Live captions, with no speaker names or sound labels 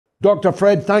Dr.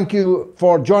 Fred, thank you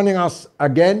for joining us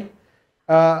again.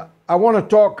 I want to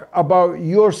talk about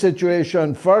your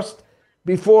situation first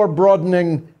before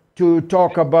broadening to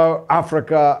talk about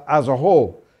Africa as a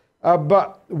whole.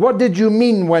 But what did you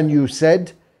mean when you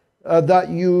said that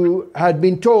you had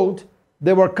been told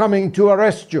they were coming to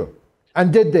arrest you?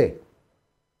 And did they?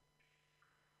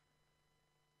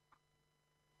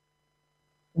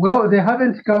 Well, they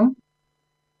haven't come,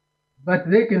 but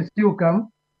they can still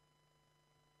come.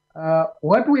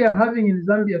 What we are having in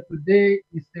Zambia today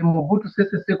is a Mobutu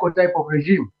Sese Seko type of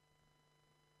regime.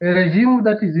 A regime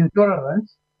that is intolerant,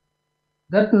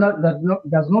 that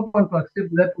does not want to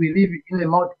accept that we live in a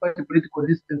multi-party political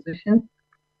dispensation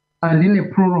and in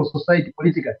a plural society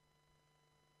politically.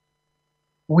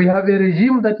 We have a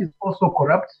regime that is also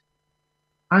corrupt,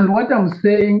 and what I'm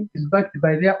saying is backed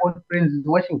by their own friends in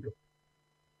Washington.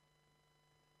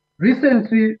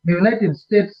 Recently, the United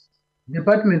States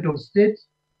Department of State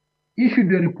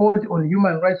issued a report on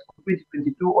human rights for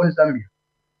 2022 on Zambia.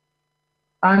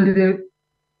 And the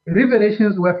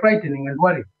revelations were frightening and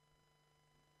worrying.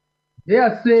 They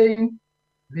are saying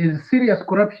there's serious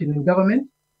corruption in government.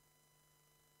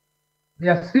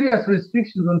 There are serious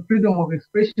restrictions on freedom of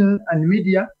expression and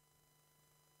media.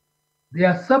 There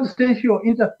are substantial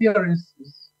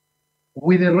interferences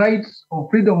with the rights of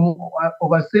freedom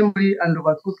of assembly and of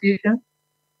association.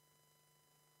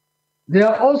 They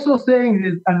are also saying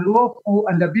there's unlawful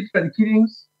and arbitrary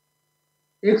killings,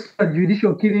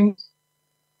 extrajudicial killings,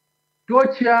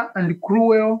 torture and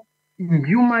cruel,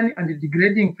 inhuman and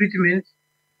degrading treatment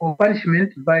or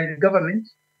punishment by the government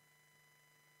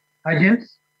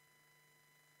agents.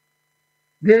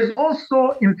 There's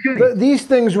also impunity. These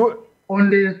things were on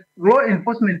the law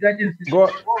enforcement agencies go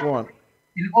on.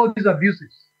 In all these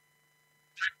abuses.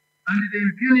 And the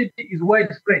impunity is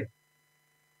widespread.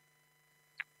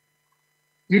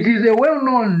 It is a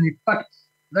well-known fact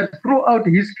that throughout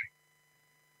history,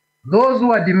 those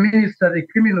who administer the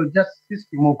criminal justice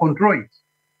system or control it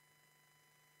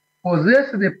possess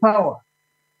the power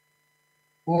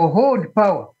or hold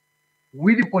power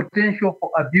with the potential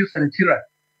for abuse and tyranny.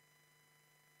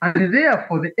 And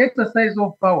therefore, the exercise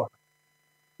of power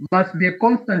must be a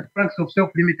constant practice of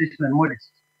self-limitation and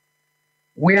modesty.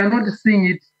 We are not seeing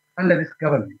it under this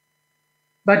government.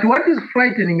 But what is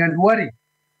frightening and worrying,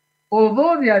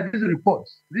 although there are these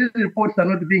reports are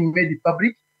not being made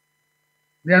public,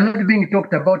 they are not being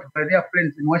talked about by their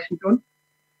friends in Washington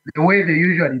the way they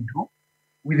usually do,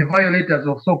 with the violators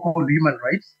of so-called human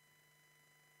rights.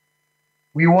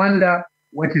 We wonder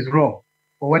what is wrong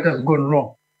or what has gone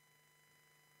wrong.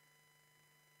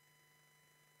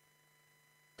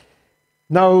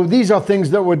 Now, these are things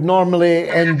that would normally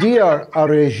endear a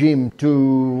regime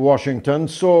to Washington.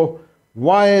 So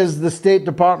why is the State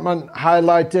Department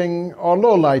highlighting or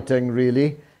lowlighting,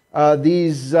 really,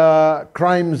 these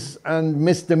crimes and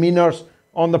misdemeanors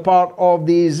on the part of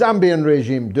the Zambian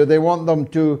regime? Do they want them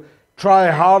to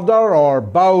try harder or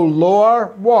bow lower?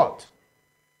 What?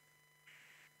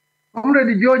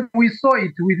 Already, George, we saw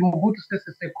it with Mobutu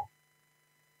Sese Seko.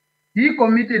 He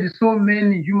committed so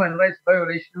many human rights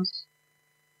violations.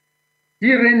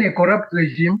 He ran a corrupt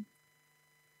regime,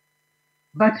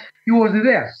 but he was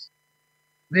theirs.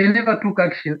 They never took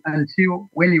action until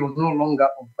when he was no longer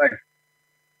on fire.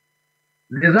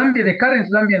 The current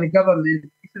Zambian government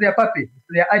is their puppet, it's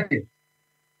their agent.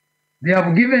 They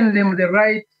have given them the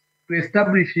right to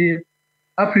establish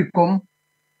AFRICOM,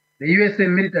 the USA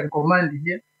military command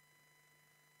here,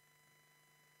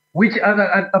 which other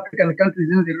African countries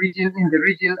in the region and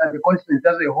the continent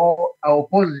as a whole are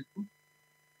opposed to.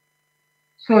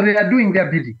 So they are doing their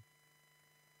bidding.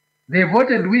 They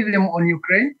voted with them on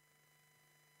Ukraine.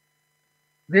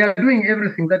 They are doing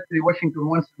everything that Washington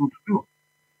wants them to do.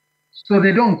 So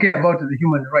they don't care about the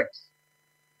human rights.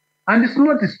 And it's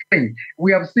not strange.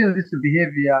 We have seen this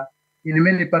behavior in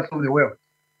many parts of the world.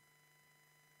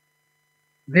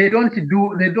 They don't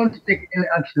take any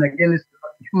action against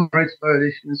human rights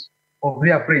violations of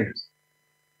their friends,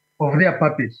 of their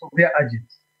puppets, of their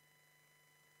agents.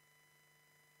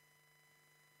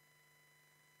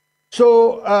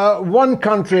 So one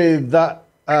country that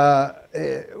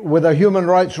with a human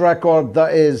rights record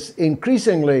that is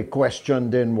increasingly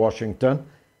questioned in Washington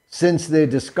since they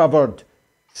discovered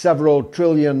several $1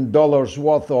 trillion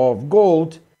worth of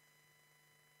gold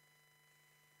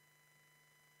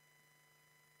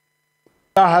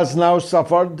has now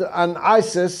suffered an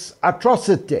ISIS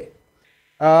atrocity,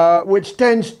 which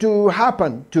tends to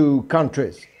happen to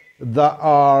countries that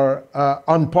are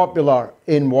unpopular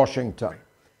in Washington.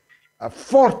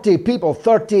 40 people,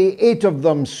 38 of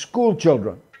them school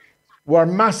children, were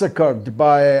massacred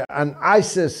by an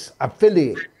ISIS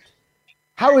affiliate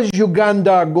How is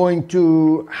Uganda going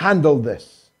to handle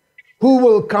this? Who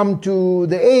will come to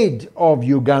the aid of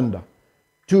Uganda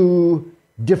to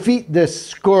defeat this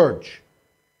scourge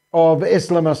of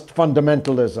Islamist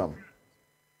fundamentalism?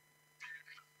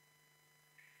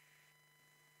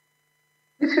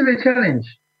 This is a challenge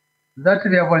that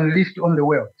they have unleashed on the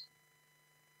world.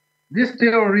 This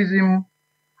terrorism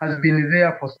has been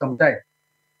there for some time,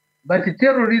 but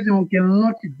terrorism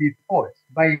cannot be fought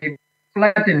by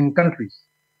flattening countries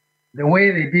the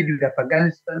way they did with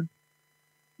Afghanistan,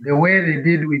 the way they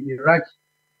did with Iraq,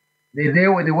 the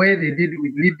way they did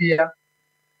with Libya,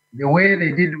 the way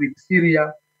they did with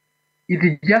Syria.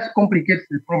 It just complicates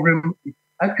the problem. It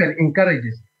actually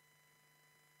encourages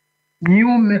new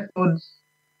methods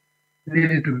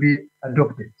needed to be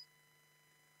adopted.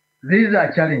 These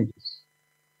are challenges.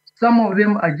 Some of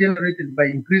them are generated by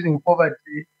increasing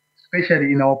poverty,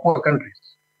 especially in our poor countries.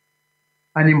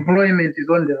 Unemployment is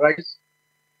on the rise,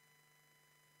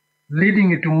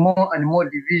 leading to more and more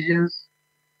divisions,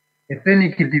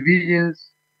 ethnic divisions,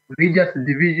 religious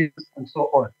divisions, and so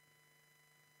on.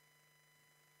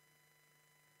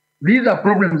 These are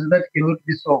problems that cannot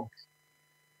be solved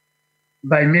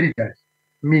by military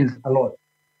means alone.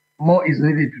 More is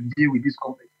needed to deal with these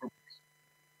complex problems.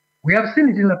 We have seen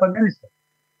it in Afghanistan.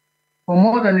 For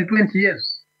more than 20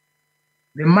 years,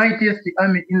 the mightiest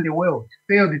army in the world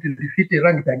failed to defeat a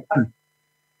ragtag army.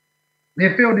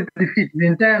 They failed to defeat, the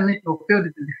entire NATO failed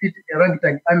to defeat a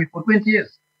ragtag army for 20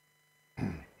 years.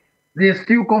 There are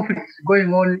still conflicts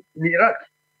going on in Iraq.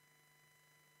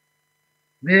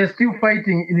 They are still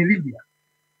fighting in Libya,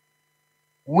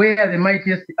 where the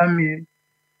mightiest army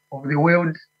of the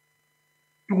world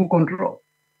took control.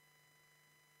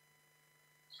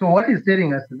 So what is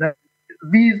telling us that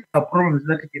these are problems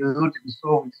that cannot be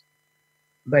solved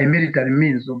by military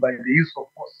means or by the use of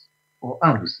force or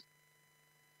arms.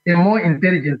 A more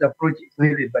intelligent approach is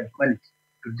needed by humanity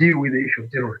to deal with the issue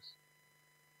of terrorism.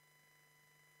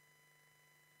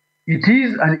 It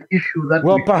is an issue that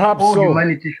perhaps all so.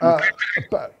 Humanity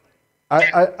should.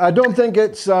 I don't think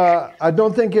it's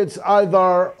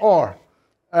either or.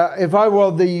 If I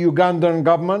were the Ugandan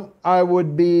government, I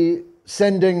would be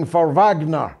sending for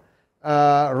Wagner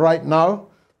right now.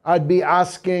 I'd be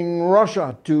asking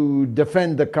Russia to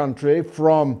defend the country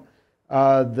from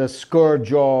the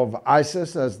scourge of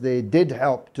ISIS, as they did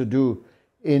help to do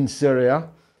in Syria.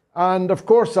 And of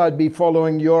course, I'd be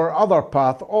following your other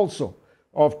path also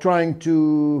of trying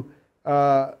to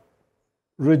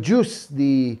reduce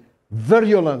the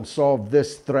virulence of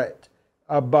this threat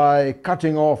by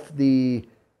cutting off the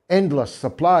endless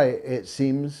supply, it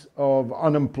seems, of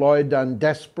unemployed and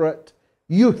desperate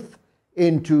youth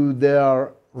into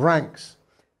their ranks.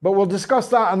 But we'll discuss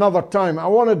that another time. I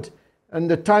wanted, in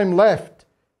the time left,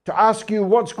 to ask you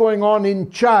what's going on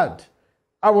in Chad.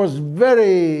 I was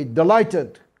very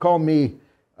delighted, call me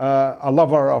a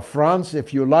lover of France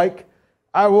if you like.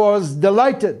 I was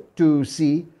delighted to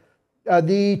see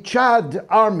the Chad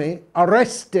army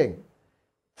arresting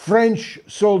French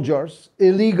soldiers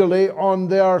illegally on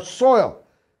their soil,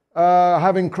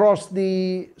 having crossed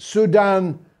the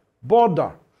Sudan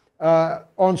border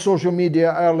on social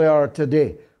media earlier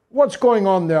today. What's going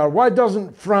on there? Why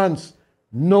doesn't France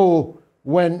know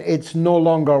when it's no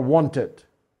longer wanted?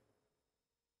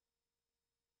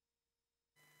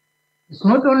 It's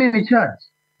not only in Chad.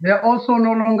 They are also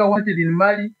no longer wanted in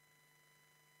Mali.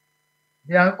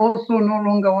 They are also no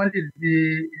longer wanted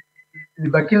in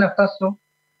Burkina Faso.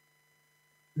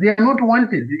 They are not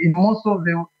wanted in most of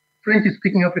the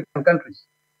French-speaking African countries.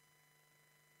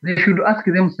 They should ask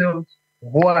themselves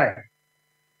why.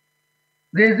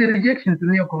 There is a rejection to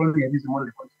neocolonialism on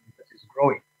the continent that is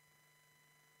growing.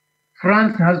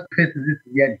 France has to face this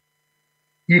reality.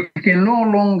 It can no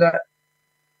longer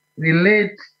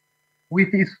relate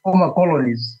with its former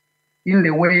colonies in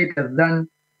the way it has done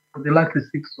for the last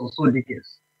 6 or so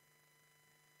decades.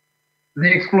 The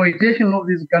exploitation of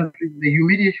these countries, the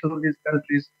humiliation of these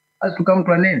countries has to come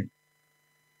to an end.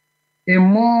 A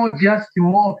more just,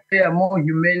 more fair, more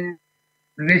humane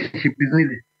relationship is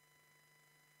needed.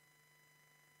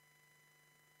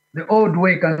 The old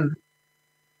way can,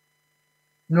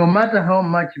 no matter how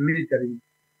much military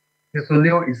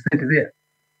personnel is sent there,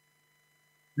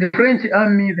 the French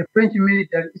army, the French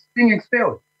military is being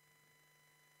expelled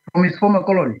from its former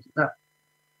colonies. Now,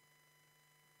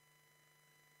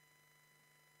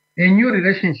 a new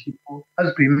relationship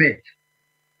has to emerge.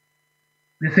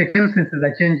 The circumstances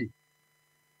are changing.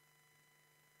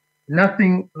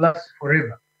 Nothing lasts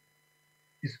forever,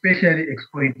 especially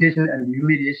exploitation and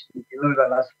humiliation can never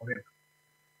last forever.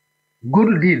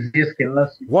 Good deeds, yes, can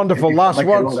last. Wonderful last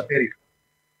words.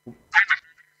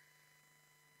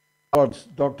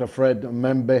 Dr. Fred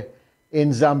Membe in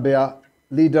Zambia,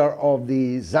 leader of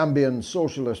the Zambian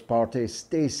Socialist Party.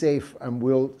 Stay safe, and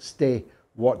we'll stay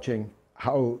watching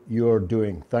how you're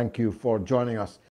doing. Thank you for joining us.